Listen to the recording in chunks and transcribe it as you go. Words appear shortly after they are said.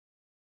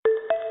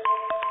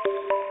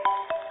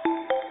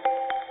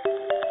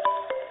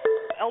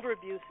elder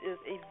abuse is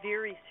a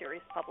very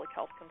serious public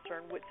health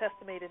concern. It's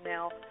estimated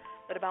now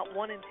that about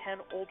 1 in 10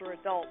 older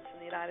adults in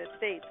the United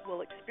States will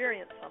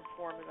experience some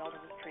form of elder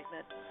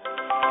mistreatment.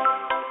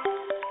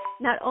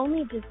 Not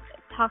only does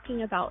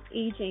talking about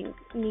aging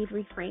need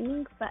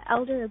reframing, but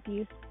elder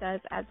abuse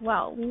does as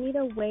well. We need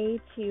a way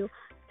to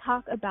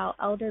talk about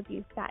elder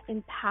abuse that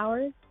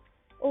empowers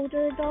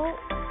older adults.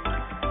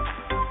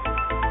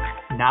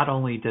 Not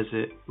only does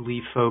it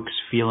leave folks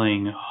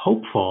feeling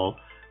hopeful,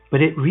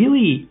 but it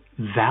really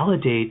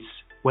validates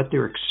what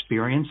they're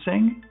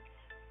experiencing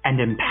and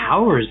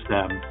empowers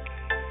them.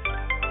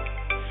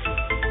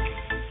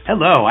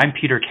 Hello, I'm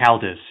Peter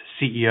Kaldis,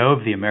 CEO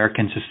of the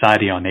American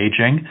Society on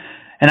Aging,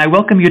 and I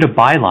welcome you to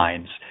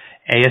Bylines,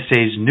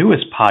 ASA's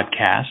newest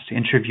podcast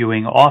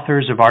interviewing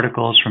authors of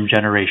articles from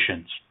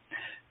Generations.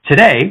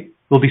 Today,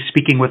 we'll be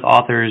speaking with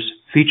authors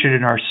featured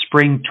in our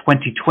spring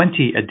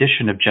 2020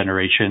 edition of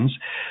Generations,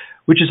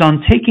 which is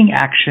on taking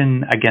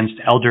action against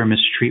elder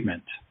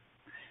mistreatment.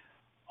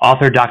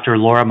 Author Dr.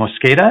 Laura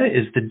Mosqueda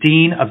is the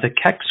Dean of the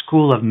Keck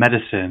School of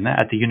Medicine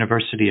at the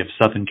University of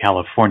Southern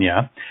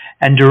California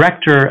and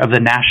Director of the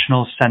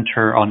National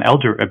Center on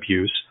Elder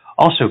Abuse,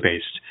 also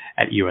based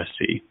at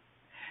USC.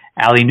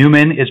 Ali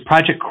Newman is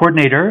Project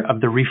Coordinator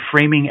of the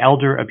Reframing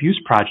Elder Abuse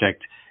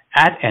Project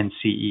at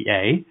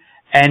NCEA,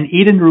 and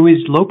Eden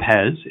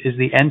Ruiz-Lopez is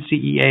the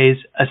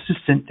NCEA's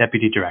Assistant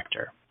Deputy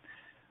Director.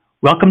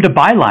 Welcome to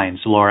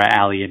Bylines, Laura,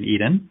 Ali, and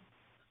Eden.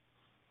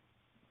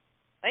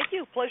 Thank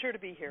you. Pleasure to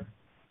be here.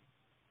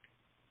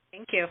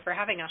 Thank you for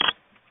having us.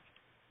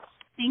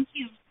 Thank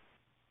you.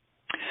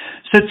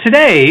 So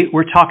today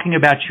we're talking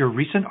about your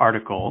recent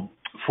article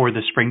for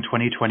the Spring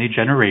 2020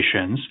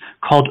 Generations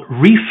called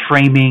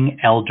Reframing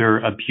Elder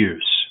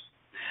Abuse.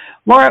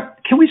 Laura,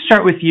 can we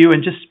start with you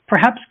and just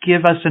perhaps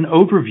give us an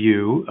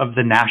overview of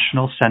the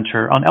National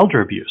Center on Elder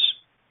Abuse?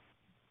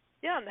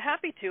 Yeah, I'm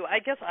happy to. I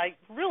guess I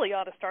really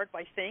ought to start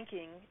by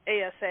thanking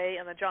ASA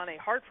and the John A.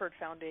 Hartford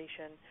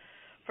Foundation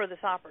for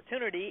this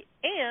opportunity,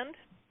 and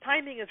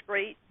timing is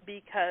great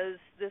because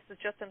this is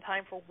just in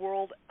time for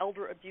World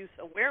Elder Abuse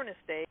Awareness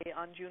Day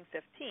on June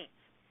 15th.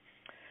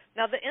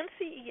 Now, the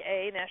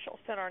NCEA, National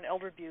Center on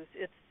Elder Abuse,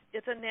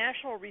 it's a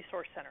national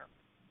resource center.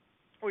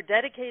 We're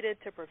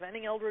dedicated to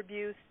preventing elder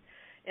abuse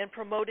and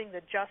promoting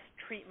the just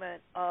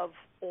treatment of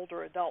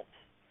older adults.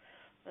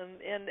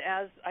 And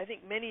as I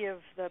think many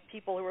of the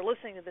people who are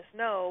listening to this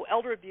know,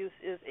 elder abuse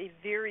is a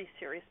very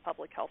serious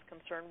public health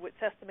concern.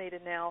 It's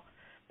estimated now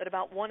that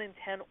about 1 in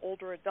 10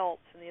 older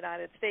adults in the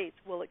United States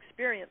will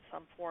experience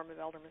some form of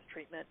elder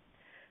mistreatment.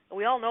 And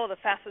we all know the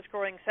fastest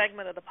growing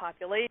segment of the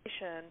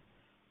population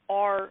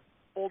are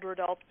older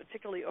adults,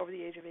 particularly over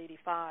the age of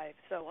 85.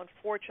 So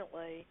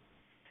unfortunately,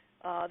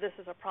 this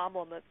is a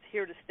problem that's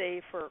here to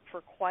stay for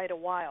quite a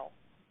while.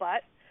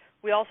 But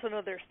we also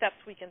know there are steps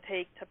we can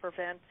take to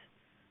prevent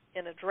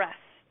and address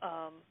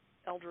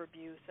elder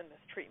abuse and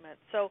mistreatment.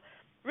 So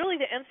really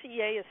the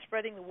NCEA is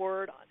spreading the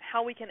word on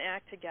how we can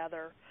act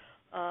together.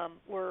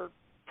 We're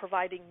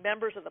providing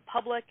members of the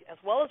public as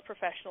well as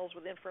professionals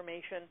with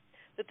information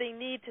that they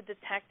need to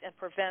detect and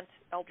prevent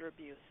elder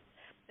abuse.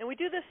 And we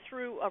do this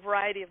through a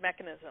variety of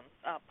mechanisms,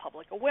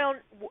 public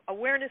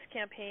awareness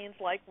campaigns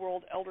like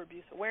World Elder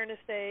Abuse Awareness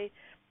Day,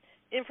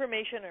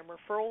 information and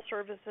referral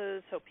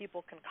services so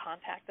people can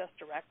contact us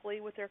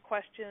directly with their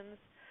questions.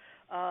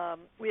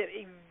 We have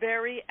a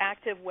very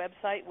active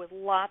website with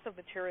lots of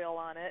material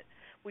on it.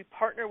 We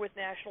partner with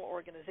national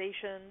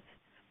organizations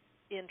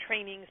in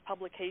trainings,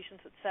 publications,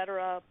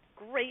 etc.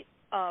 Great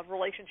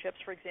relationships,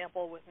 for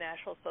example, with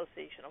National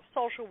Association of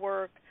Social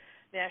Work,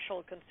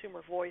 National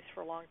Consumer Voice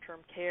for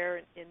Long-Term Care,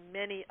 and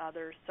many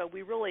others. So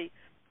we really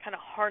kind of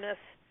harness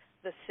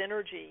the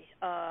synergy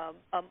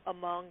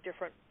among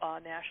different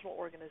national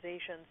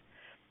organizations.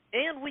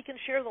 And we can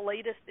share the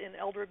latest in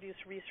elder abuse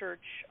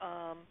research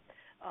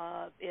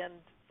and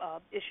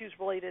issues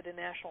related to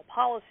national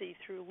policy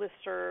through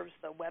listservs,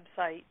 the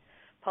website,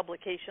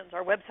 publications.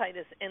 Our website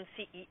is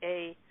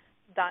ncea.acl.gov.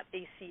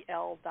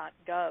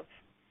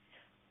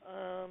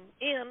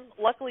 And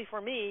luckily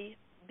for me,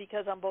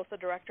 because I'm both the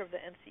director of the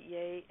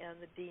NCEA and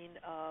the dean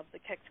of the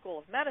Keck School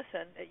of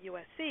Medicine at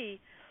USC,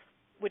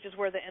 which is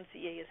where the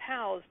NCEA is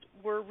housed,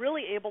 we're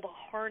really able to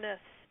harness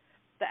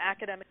the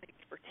academic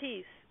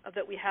expertise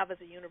that we have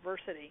as a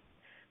university,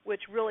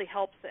 which really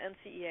helps the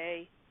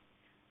NCEA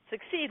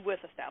succeed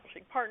with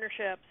establishing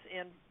partnerships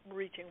and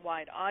reaching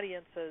wide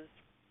audiences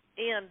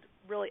and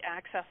really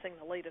accessing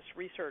the latest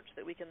research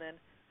that we can then,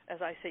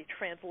 as I say,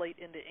 translate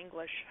into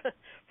English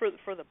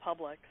for the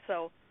public.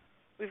 So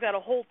we've got a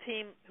whole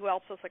team who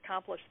helps us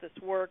accomplish this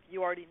work.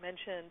 You already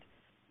mentioned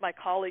my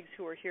colleagues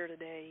who are here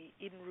today,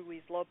 Eden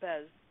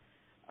Ruiz-Lopez,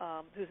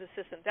 who's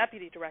Assistant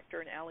Deputy Director,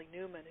 and Ali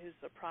Newman, who's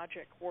the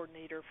Project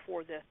Coordinator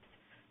for this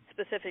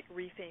specific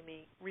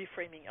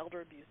Reframing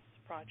Elder Abuse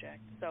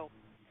project. So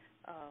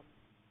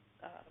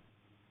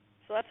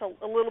that's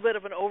a little bit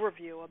of an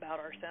overview about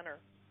our center.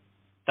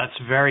 That's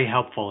very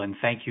helpful, and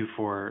thank you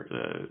for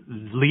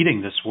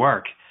leading this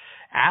work.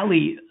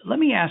 Ali, let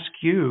me ask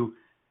you,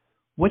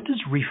 what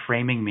does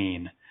reframing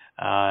mean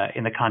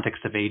in the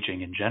context of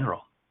aging in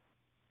general?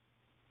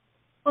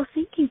 Well,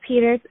 thank you,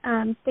 Peter.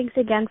 Thanks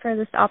again for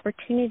this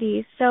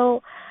opportunity.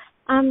 So,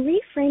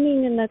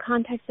 reframing in the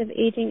context of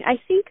aging, I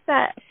think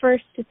that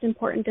first it's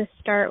important to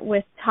start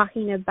with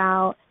talking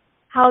about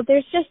how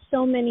there's just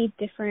so many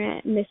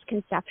different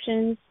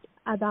misconceptions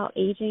about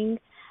aging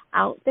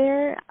out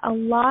there. A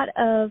lot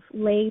of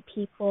lay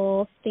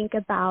people think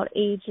about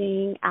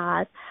aging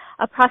as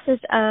a process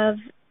of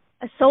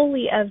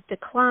solely of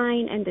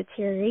decline and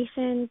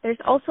deterioration. There's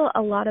also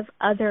a lot of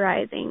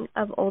otherizing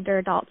of older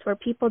adults where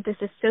people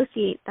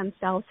disassociate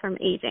themselves from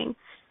aging.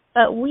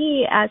 But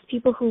we, as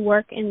people who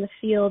work in the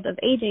field of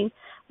aging,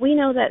 we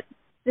know that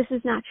this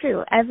is not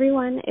true.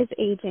 Everyone is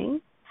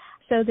aging,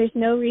 so there's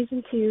no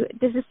reason to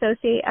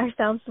disassociate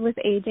ourselves with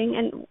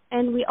aging.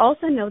 And we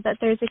also know that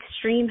there's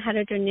extreme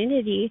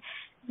heterogeneity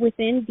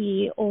within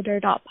the older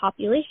adult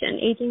population.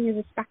 Aging is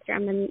a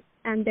spectrum,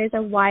 and there's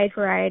a wide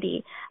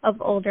variety of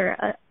older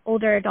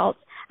adults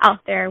out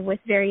there with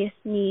various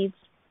needs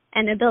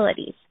and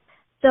abilities.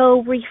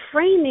 So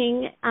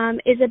reframing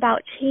is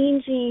about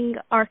changing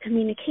our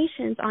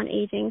communications on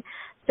aging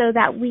so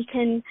that we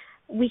can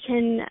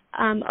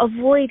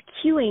avoid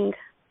cueing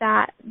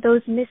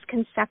those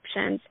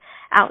misconceptions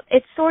out.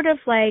 It's sort of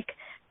like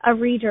a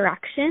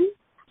redirection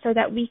so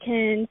that we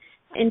can,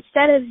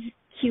 instead of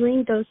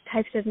cueing those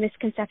types of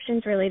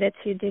misconceptions related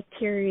to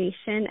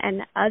deterioration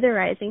and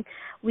otherizing,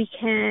 we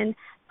can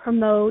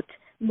promote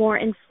more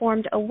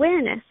informed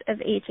awareness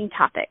of aging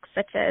topics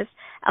such as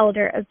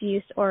elder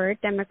abuse or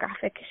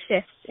demographic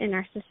shifts in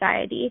our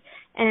society,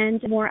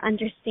 and more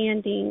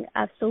understanding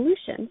of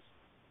solutions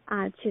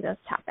to those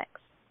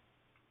topics.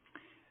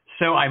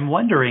 So I'm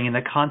wondering, in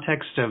the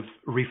context of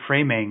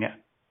reframing,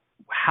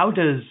 how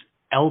does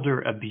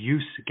elder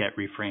abuse get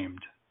reframed?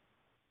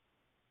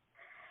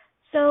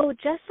 So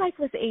just like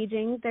with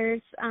aging,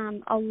 there's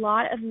a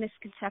lot of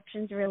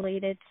misconceptions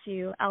related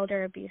to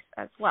elder abuse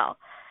as well.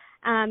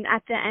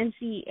 At the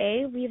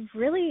NCEA, we've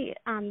really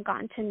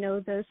gotten to know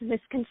those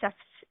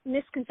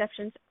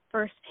misconceptions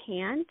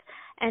firsthand,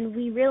 and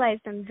we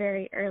realized them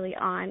very early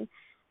on.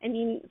 I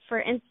mean, for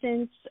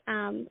instance,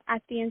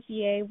 at the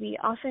NCEA, we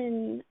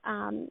often,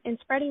 in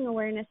spreading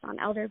awareness on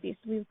elder abuse,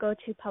 we go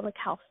to public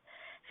health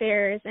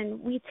fairs and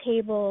we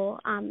table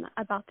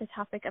about the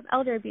topic of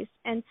elder abuse.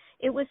 And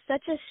it was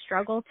such a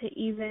struggle to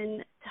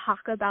even talk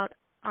about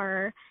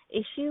our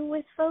issue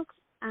with folks.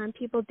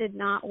 People did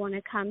not want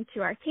to come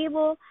to our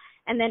table.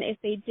 And then if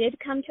they did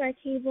come to our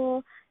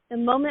table, the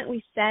moment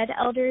we said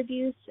elder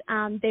abuse,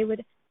 they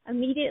would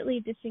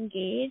immediately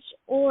disengage,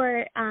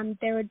 or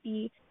there would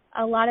be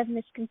a lot of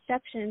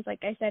misconceptions, like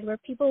I said, where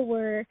people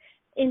were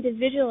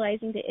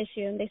individualizing the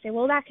issue, and they say,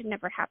 well, that could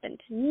never happen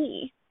to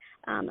me.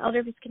 Elder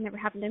abuse could never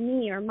happen to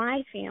me or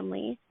my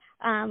family.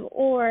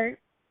 Or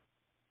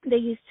they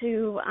used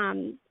to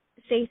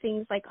say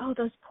things like, oh,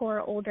 those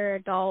poor older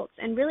adults,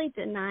 and really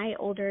deny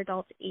older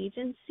adults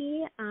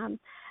agency, and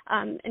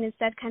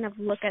instead kind of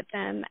look at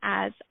them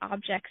as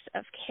objects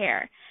of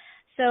care.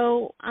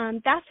 So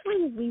that's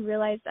when we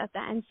realized at the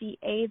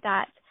NCA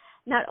that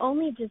not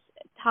only just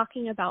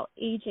talking about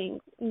aging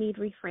need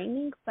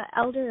reframing, but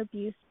elder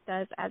abuse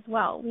does as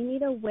well. We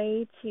need a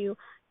way to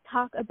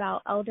talk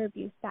about elder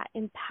abuse that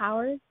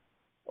empowers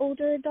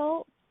older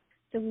adults,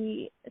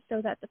 so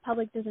that the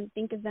public doesn't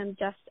think of them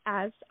just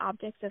as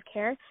objects of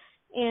care.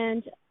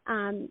 And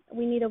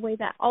we need a way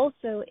that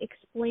also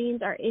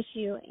explains our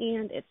issue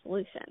and its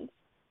solutions.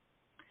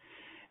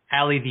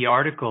 Allie, the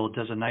article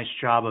does a nice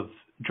job of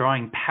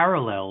drawing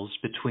parallels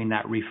between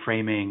that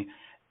reframing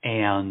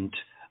and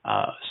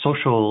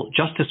social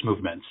justice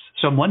movements.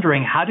 So I'm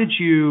wondering, how did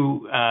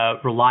you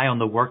rely on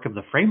the work of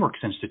the Frameworks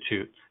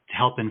Institute to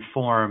help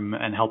inform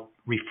and help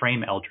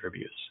reframe elder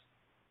abuse?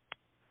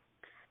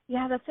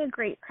 Yeah, that's a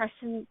great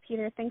question,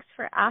 Peter. Thanks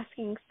for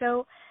asking.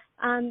 So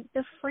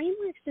the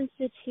Frameworks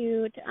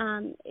Institute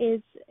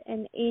is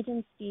an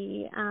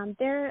agency.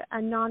 They're a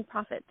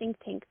nonprofit think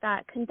tank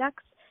that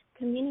conducts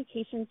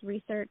communications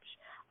research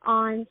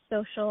on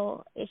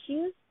social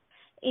issues.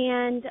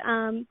 And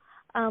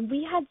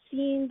we had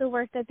seen the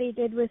work that they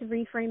did with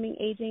reframing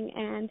aging,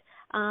 and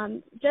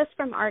just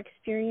from our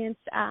experiences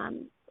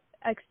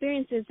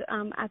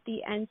at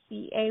the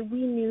NCA,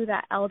 we knew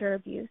that elder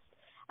abuse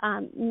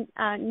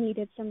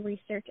needed some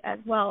research as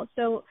well.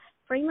 So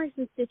Frameworks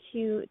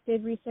Institute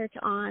did research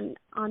on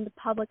the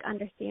public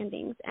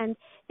understandings, and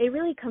they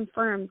really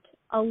confirmed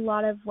a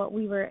lot of what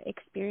we were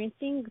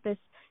experiencing, this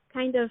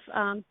kind of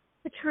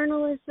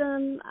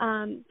paternalism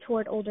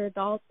toward older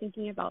adults,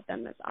 thinking about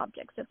them as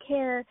objects of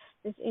care,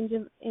 this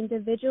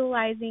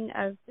individualizing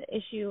of the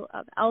issue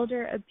of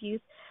elder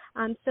abuse.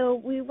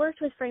 So we worked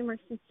with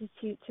Frameworks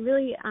Institute to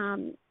really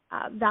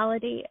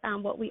validate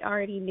what we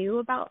already knew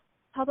about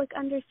public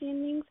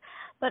understandings,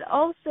 but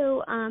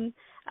also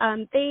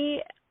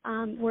they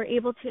were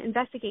able to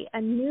investigate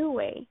a new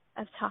way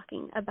of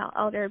talking about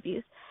elder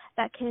abuse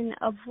that can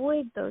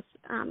avoid those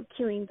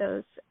cueing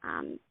those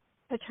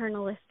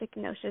paternalistic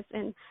notions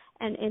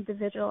and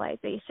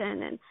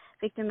individualization and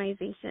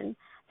victimization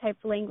type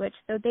language.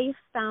 So they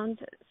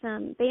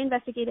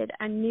investigated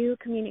a new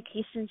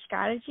communication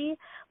strategy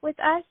with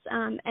us,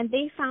 and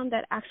they found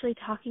that actually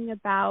talking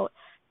about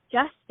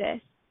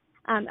justice,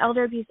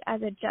 elder abuse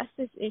as a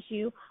justice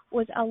issue,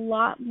 was a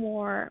lot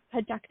more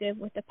productive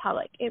with the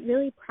public. It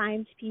really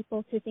primed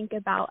people to think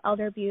about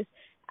elder abuse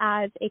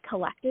as a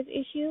collective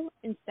issue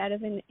instead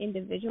of an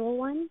individual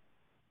one.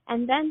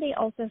 And then they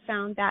also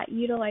found that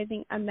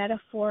utilizing a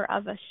metaphor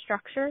of a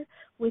structure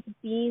with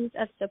beams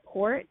of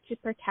support to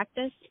protect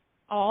us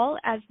all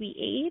as we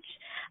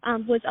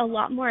age was a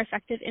lot more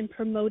effective in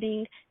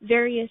promoting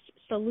various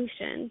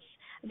solutions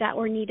that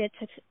were needed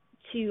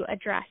to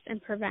address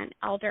and prevent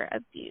elder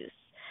abuse.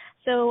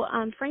 So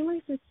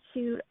Frameworks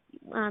Institute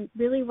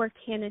really worked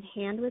hand in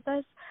hand with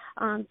us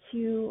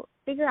to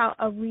figure out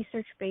a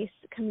research-based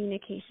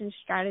communication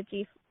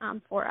strategy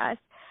for us.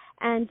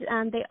 And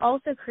they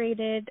also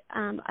created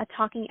a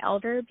Talking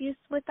Elder Abuse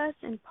with us,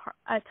 and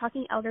a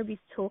Talking Elder Abuse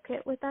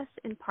toolkit with us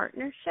in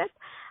partnership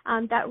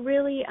that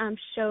really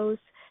shows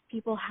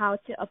people how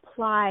to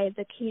apply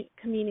the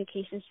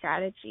communication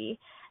strategy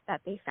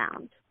that they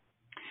found.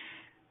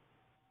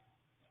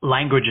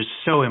 Language is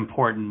so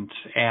important,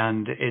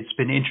 and it's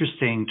been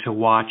interesting to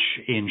watch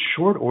in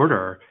short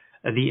order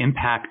the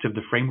impact of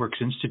the Frameworks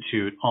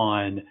Institute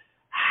on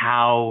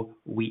how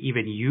we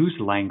even use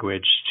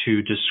language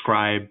to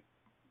describe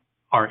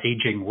our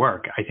aging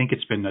work. I think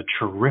it's been a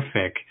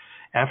terrific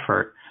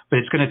effort, but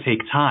it's going to take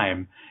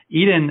time.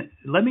 Eden,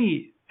 let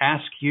me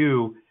ask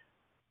you,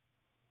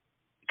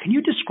 can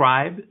you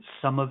describe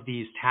some of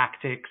these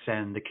tactics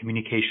and the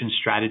communication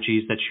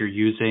strategies that you're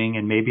using,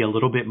 and maybe a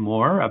little bit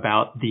more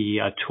about the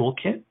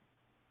toolkit?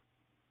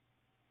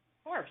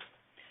 Of course.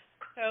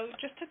 So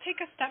just to take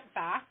a step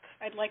back,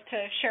 I'd like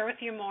to share with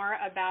you more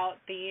about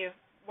the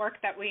work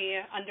that we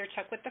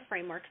undertook with the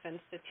Frameworks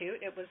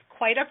Institute. It was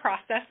quite a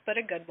process, but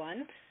a good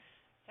one.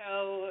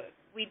 So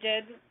we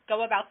did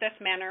go about this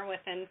manner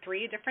within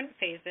 3 different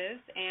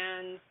phases,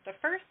 and the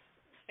first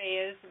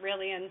phase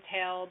really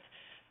entailed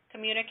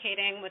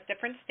communicating with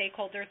different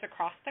stakeholders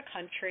across the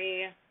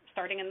country,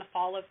 starting in the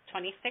fall of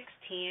 2016,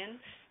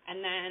 and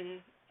then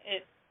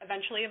it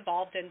eventually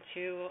evolved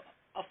into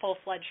a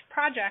full-fledged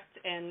project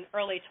in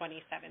early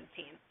 2017.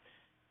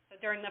 So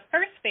during the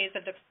first phase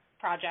of the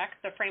project,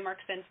 the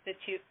Frameworks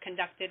Institute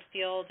conducted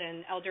field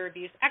and elder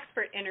abuse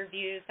expert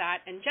interviews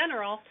that, in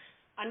general,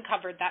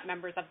 uncovered that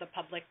members of the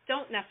public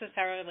don't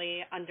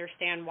necessarily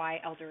understand why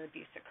elder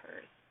abuse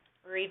occurs,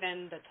 or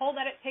even the toll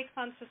that it takes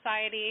on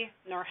society,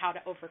 nor how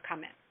to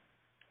overcome it.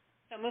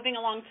 So moving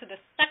along to the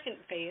second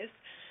phase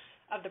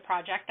of the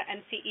project, the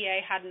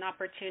NCEA had an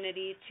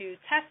opportunity to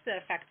test the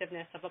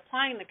effectiveness of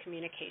applying the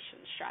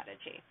communication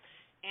strategy.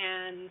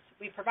 And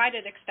we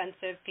provided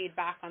extensive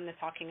feedback on the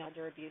Talking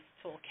Elder Abuse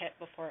Toolkit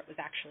before it was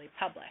actually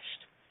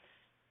published.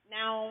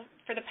 Now,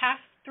 for the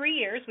past 3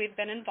 years, we've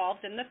been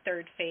involved in the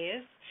third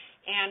phase,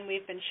 and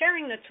we've been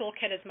sharing the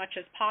toolkit as much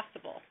as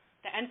possible.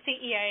 The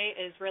NCEA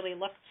is really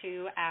looked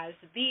to as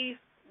the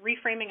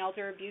reframing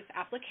elder abuse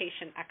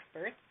application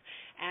experts,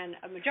 and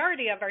a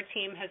majority of our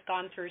team has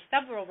gone through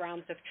several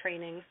rounds of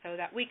training so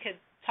that we could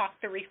talk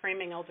the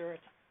reframing elder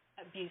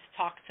abuse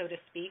talk, so to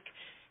speak,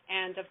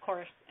 and of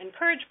course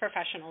encourage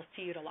professionals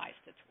to utilize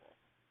the tool.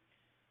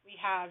 We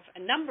have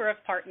a number of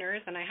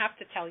partners, and I have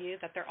to tell you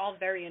that they're all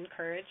very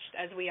encouraged,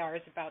 as we are,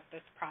 about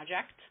this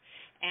project,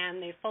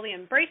 and they fully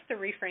embraced the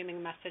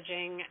reframing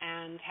messaging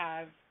and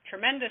have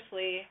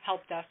tremendously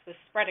helped us with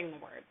spreading the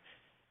word.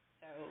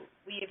 So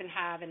we even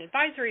have an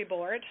advisory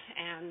board,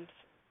 and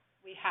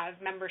we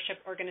have membership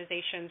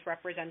organizations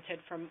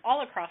represented from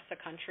all across the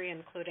country,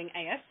 including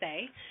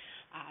ASA,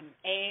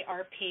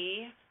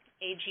 AARP,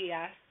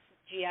 AGS,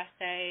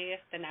 GSA,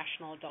 the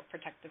National Adult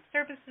Protective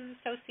Services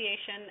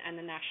Association, and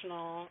the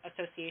National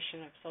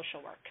Association of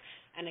Social Work.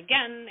 And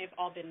again, they've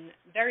all been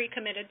very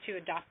committed to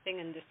adopting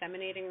and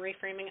disseminating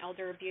reframing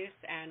elder abuse,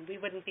 and we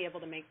wouldn't be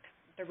able to make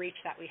the reach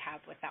that we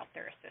have without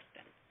their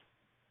assistance.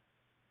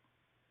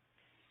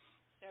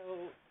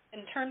 So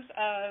in terms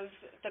of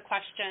the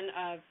question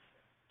of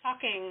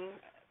Talking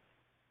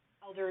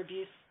Elder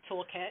Abuse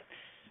Toolkit,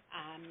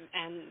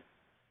 and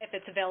if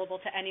it's available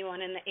to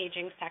anyone in the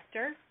aging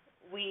sector,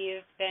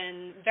 we've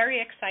been very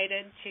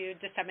excited to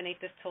disseminate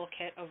this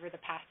toolkit over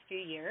the past few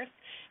years.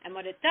 And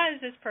what it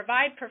does is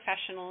provide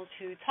professionals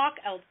who talk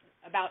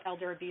about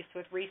elder abuse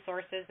with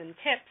resources and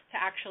tips to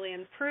actually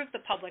improve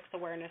the public's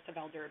awareness of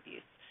elder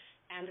abuse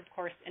and, of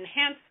course,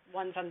 enhance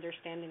one's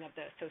understanding of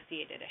the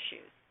associated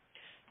issues.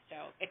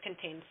 So it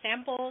contains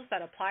samples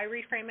that apply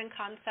reframing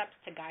concepts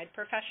to guide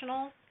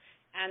professionals,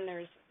 and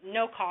there's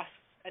no cost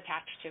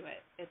attached to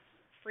it. It's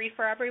free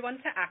for everyone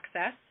to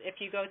access.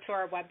 If you go to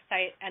our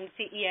website,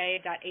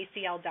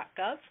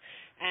 ncea.acl.gov,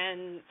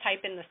 and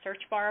type in the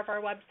search bar of our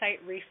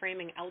website,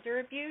 Reframing Elder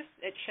Abuse,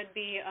 it should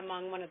be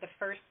among one of the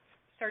first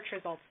search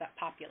results that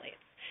populates.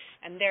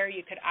 And there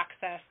you could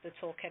access the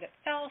toolkit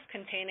itself,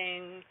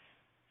 containing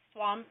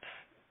swamp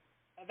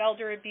of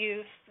elder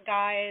abuse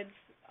guides,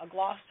 a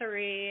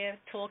glossary,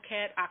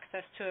 toolkit,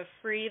 access to a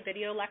free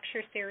video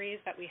lecture series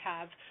that we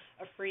have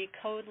a free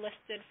code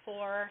listed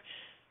for,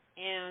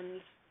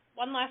 and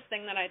one last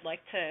thing that I'd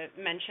like to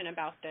mention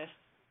about this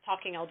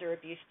Talking Elder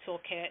Abuse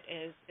Toolkit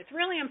is it's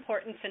really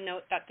important to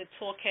note that the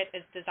toolkit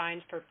is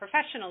designed for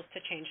professionals to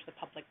change the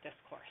public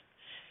discourse.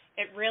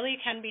 It really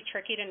can be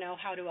tricky to know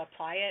how to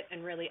apply it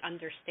and really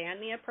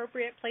understand the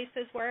appropriate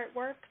places where it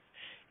works.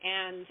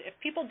 And if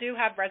people do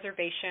have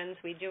reservations,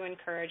 we do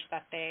encourage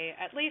that they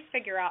at least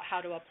figure out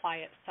how to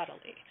apply it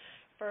subtly.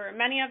 For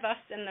many of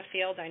us in the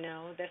field, I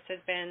know this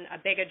has been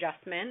a big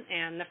adjustment,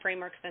 and the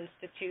Frameworks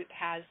Institute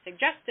has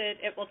suggested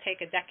it will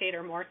take a decade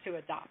or more to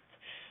adopt.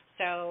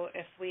 So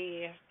if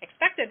we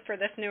expected for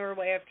this newer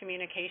way of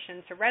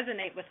communication to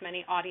resonate with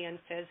many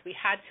audiences, we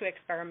had to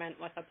experiment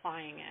with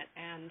applying it.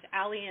 And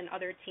Allie and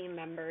other team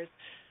members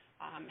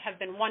have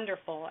been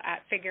wonderful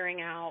at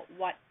figuring out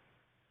what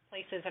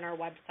places in our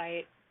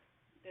website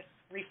this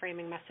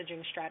reframing messaging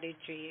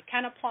strategy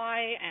can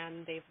apply,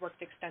 and they've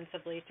worked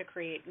extensively to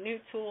create new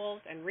tools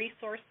and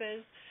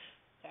resources.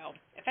 So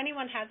if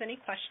anyone has any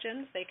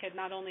questions, they could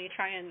not only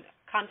try and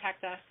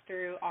contact us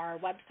through our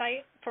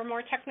website for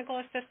more technical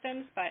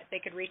assistance, but they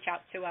could reach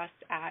out to us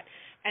at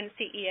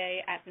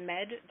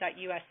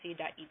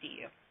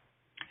ncea@med.usc.edu.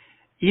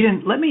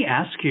 Eden, let me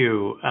ask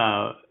you,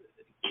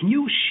 can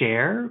you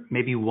share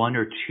maybe one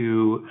or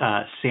two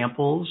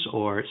samples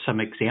or some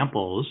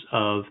examples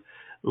of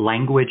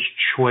language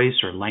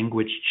choice or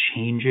language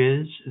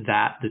changes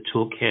that the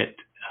toolkit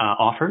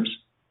offers?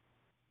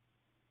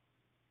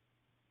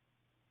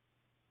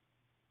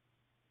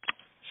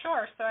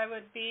 Sure, so I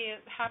would be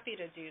happy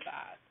to do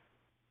that.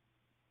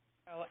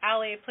 So,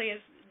 Allie,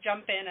 please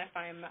jump in if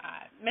I'm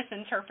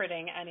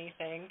misinterpreting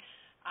anything.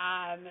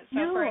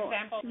 No, for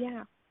example,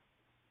 yeah.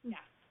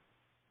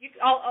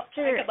 I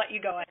Sure. could let you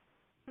go in.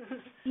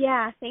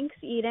 Yeah, thanks,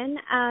 Eden.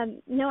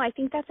 No, I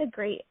think that's a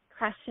great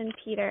question,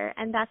 Peter,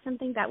 and that's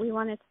something that we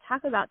wanted to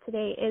talk about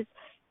today. Is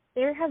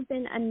there have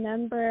been a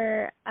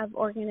number of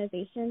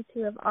organizations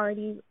who have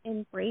already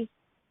embraced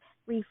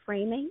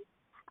reframing.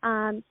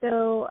 I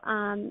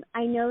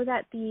know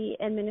that the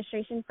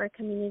Administration for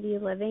Community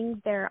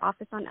Living, their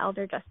Office on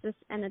Elder Justice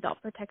and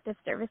Adult Protective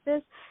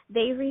Services,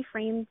 they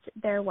reframed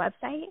their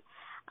website,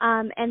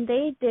 and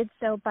they did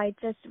so by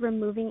just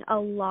removing a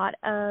lot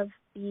of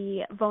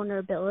the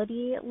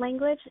vulnerability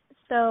language.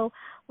 So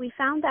we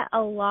found that a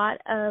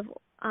lot of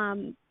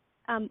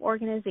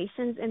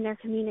organizations in their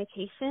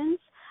communications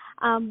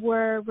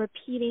were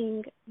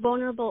repeating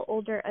vulnerable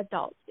older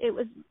adults. It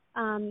was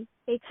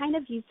they kind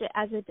of used it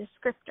as a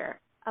descriptor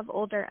of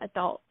older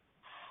adults.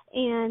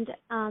 And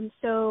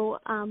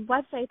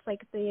websites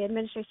like the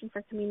Administration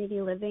for Community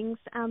Living's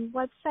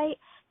website,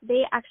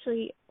 they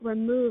actually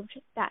removed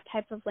that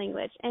type of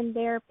language. And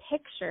their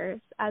pictures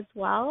as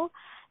well,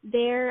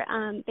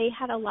 they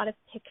had a lot of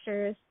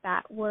pictures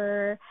that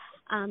were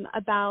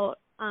about,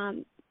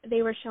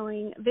 they were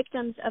showing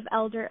victims of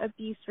elder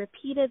abuse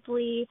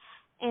repeatedly,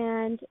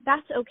 and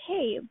that's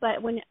okay, but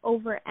when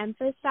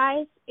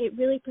overemphasized, it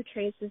really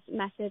portrays this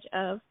message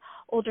of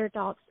older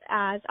adults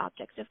as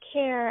objects of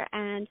care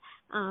and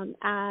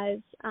as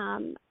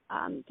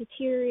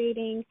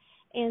deteriorating.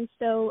 And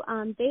so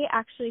they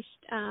actually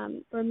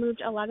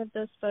removed a lot of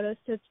those photos,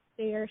 so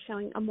they are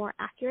showing a more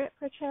accurate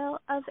portrayal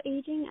of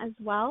aging as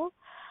well.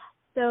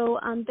 So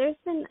there's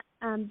been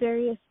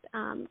various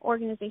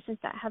organizations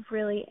that have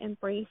really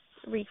embraced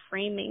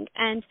reframing.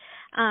 And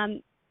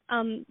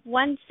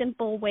one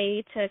simple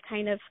way to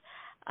kind of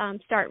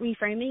start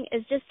reframing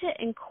is just to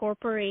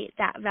incorporate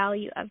that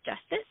value of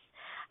justice.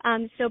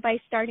 So by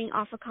starting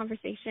off a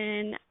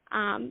conversation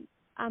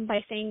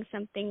by saying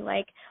something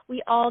like,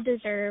 we all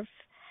deserve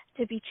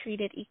to be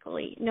treated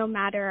equally, no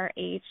matter our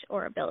age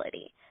or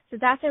ability. So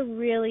that's a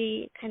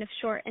really kind of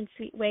short and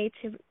sweet way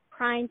to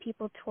prime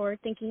people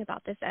toward thinking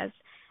about this as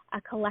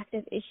a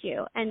collective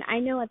issue. And I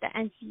know at the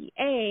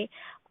NCEA,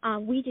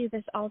 we do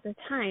this all the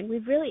time.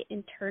 We've really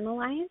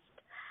internalized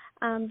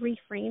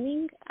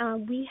reframing.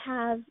 We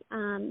have,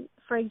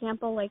 for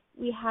example, like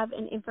we have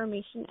an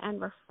information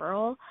and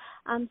referral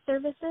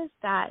services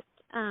that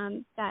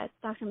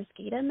Dr.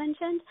 Mosqueda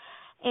mentioned,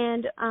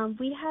 and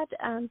we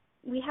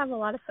have a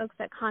lot of folks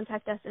that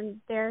contact us,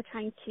 and they're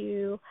trying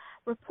to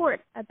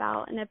report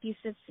about an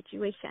abusive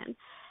situation.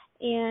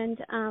 And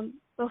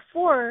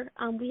before,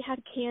 we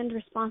had canned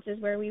responses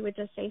where we would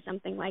just say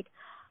something like,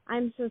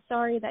 I'm so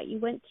sorry that you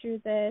went through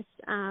this.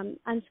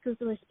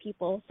 Unscrupulous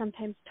people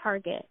sometimes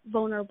target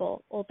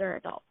vulnerable older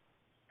adults.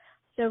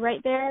 So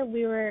right there,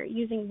 we were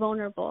using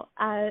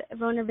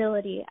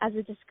vulnerability as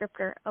a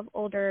descriptor of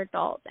older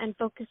adults and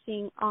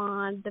focusing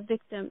on the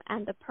victim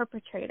and the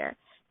perpetrator.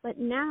 But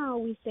now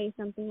we say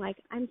something like,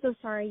 I'm so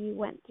sorry you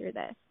went through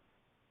this.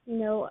 You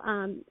know,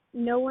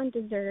 no one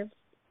deserves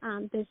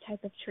this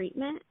type of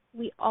treatment.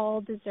 We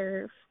all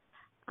deserve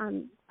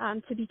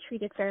to be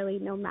treated fairly,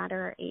 no matter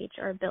our age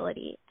or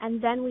ability.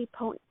 And then we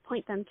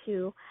point them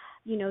to,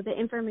 you know, the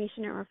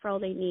information and referral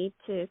they need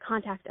to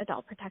contact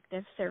Adult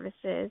Protective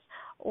Services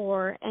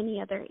or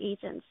any other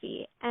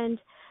agency. And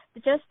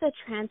just the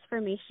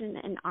transformation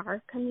in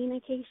our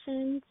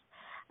communications,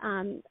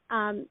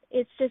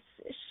 it just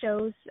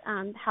shows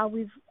how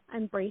we've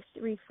embraced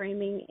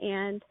reframing,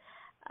 and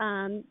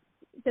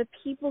the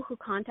people who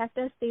contact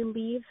us, they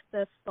leave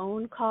the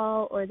phone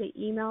call or the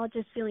email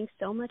just feeling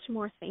so much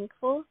more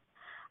thankful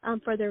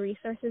for the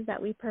resources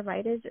that we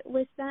provided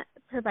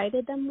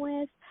them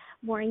with,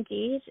 more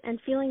engaged, and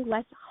feeling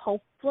less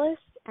hopeless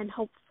and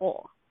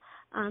hopeful.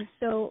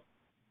 So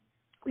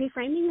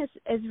reframing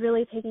is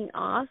really taking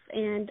off,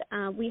 and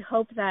we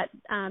hope that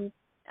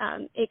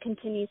it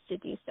continues to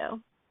do so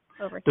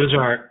over time.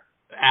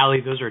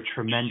 Those are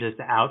tremendous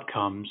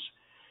outcomes.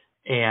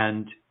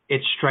 And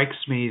it strikes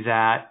me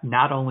that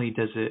not only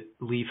does it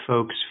leave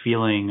folks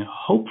feeling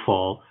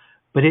hopeful,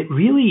 but it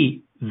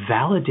really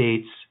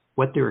validates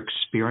what they're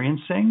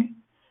experiencing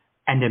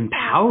and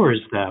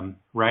empowers them,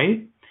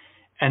 right?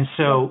 And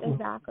so yes,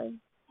 exactly.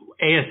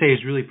 ASA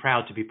is really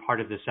proud to be part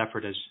of this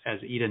effort,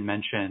 as Eden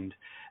mentioned,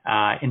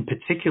 in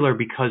particular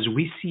because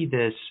we see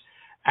this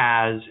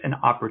as an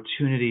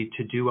opportunity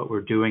to do what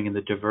we're doing in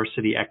the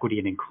diversity, equity,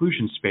 and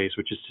inclusion space,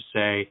 which is to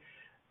say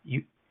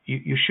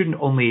you shouldn't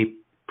only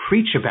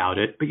preach about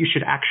it, but you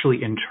should actually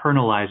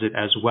internalize it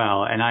as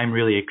well. And I'm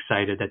really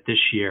excited that this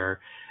year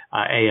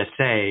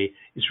ASA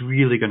is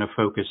really going to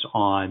focus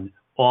on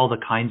all the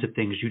kinds of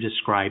things you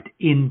described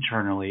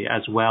internally,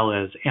 as well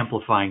as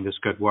amplifying this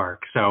good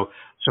work. So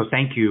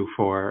thank you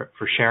for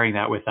sharing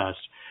that with us.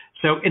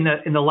 So in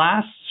the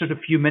last sort of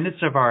few minutes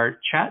of our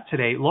chat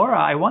today, Laura,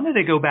 I wanted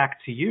to go back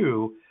to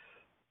you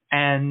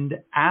and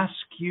ask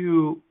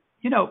you,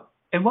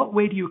 in what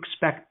way do you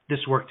expect this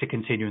work to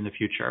continue in the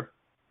future?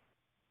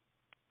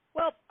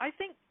 Well, I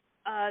think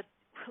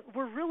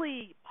we're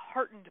really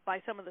heartened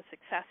by some of the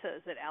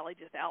successes that Allie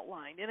just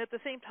outlined. And at the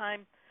same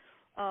time,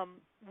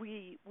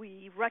 we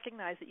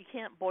recognize that you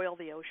can't boil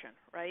the ocean,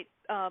 right?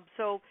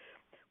 So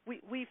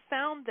we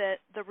found that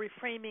the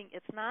reframing,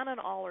 it's not an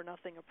all or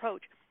nothing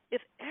approach.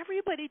 If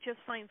everybody just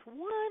finds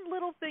one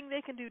little thing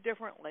they can do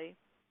differently,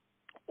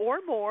 or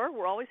more,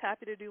 we're always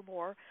happy to do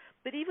more,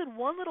 but even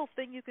one little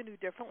thing you can do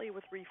differently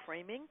with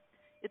reframing,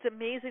 it's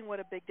amazing what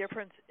a big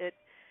difference it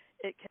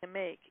can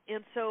make.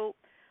 And so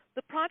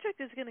the project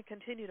is going to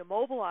continue to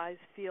mobilize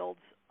fields,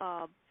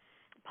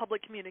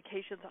 public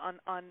communications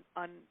on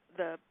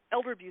the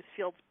elder abuse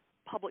fields,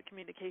 public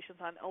communications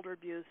on elder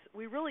abuse.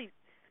 We really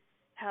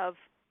have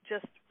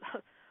just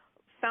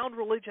found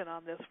religion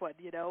on this one.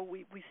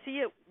 We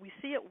see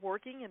it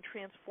working and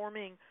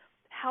transforming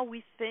how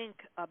we think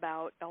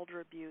about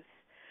elder abuse.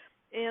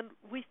 And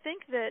we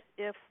think that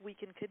if we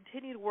can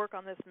continue to work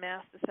on this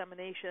mass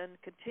dissemination,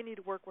 continue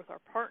to work with our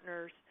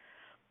partners,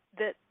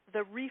 that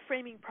the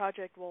Reframing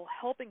Project will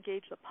help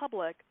engage the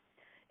public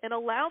and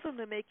allow them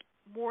to make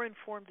more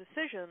informed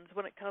decisions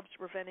when it comes to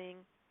preventing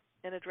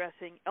and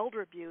addressing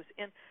elder abuse.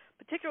 And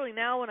particularly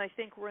now when I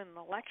think we're in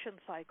an election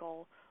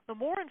cycle, the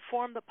more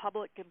informed the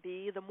public can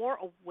be, the more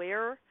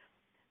aware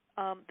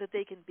that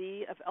they can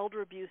be of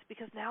elder abuse,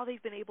 because now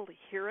they've been able to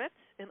hear it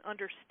and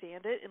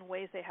understand it in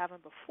ways they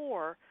haven't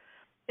before.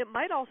 It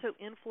might also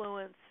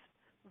influence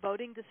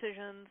voting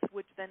decisions,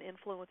 which then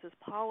influences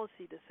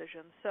policy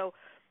decisions. So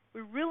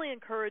we really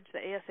encourage the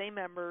ASA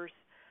members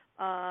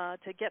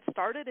to get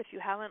started, if you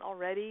haven't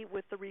already,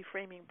 with the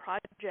Reframing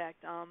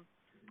Project.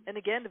 And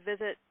again, to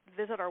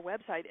visit our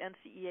website,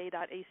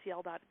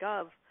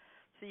 ncea.acl.gov,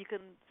 so you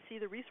can see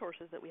the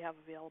resources that we have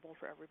available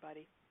for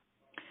everybody.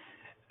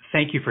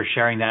 Thank you for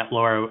sharing that,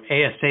 Laura.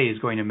 ASA is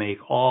going to make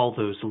all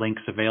those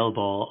links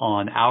available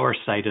on our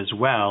site as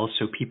well,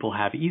 so people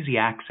have easy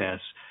access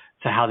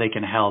to how they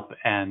can help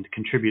and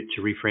contribute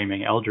to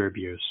reframing elder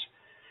abuse.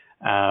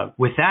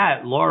 With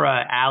that,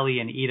 Laura, Allie,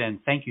 and Eden,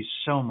 thank you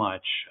so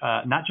much,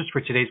 not just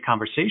for today's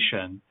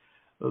conversation,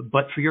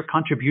 but for your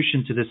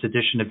contribution to this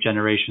edition of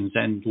Generations.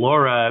 And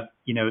Laura,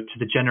 to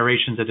the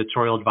Generations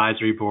Editorial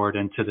Advisory Board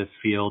and to the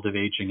field of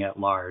aging at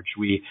large.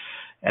 We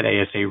at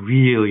ASA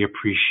really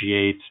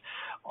appreciate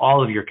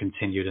all of your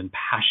continued and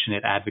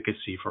passionate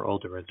advocacy for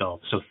older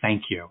adults. So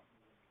thank you.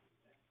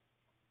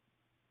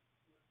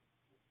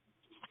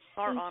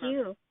 Thank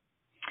you.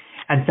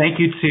 And thank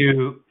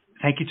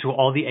you to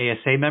all the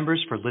ASA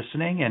members for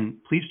listening. And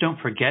please don't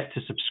forget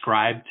to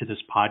subscribe to this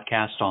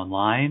podcast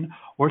online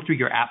or through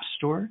your app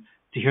store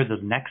to hear the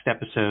next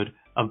episode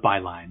of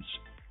Bylines.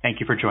 Thank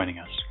you for joining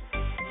us.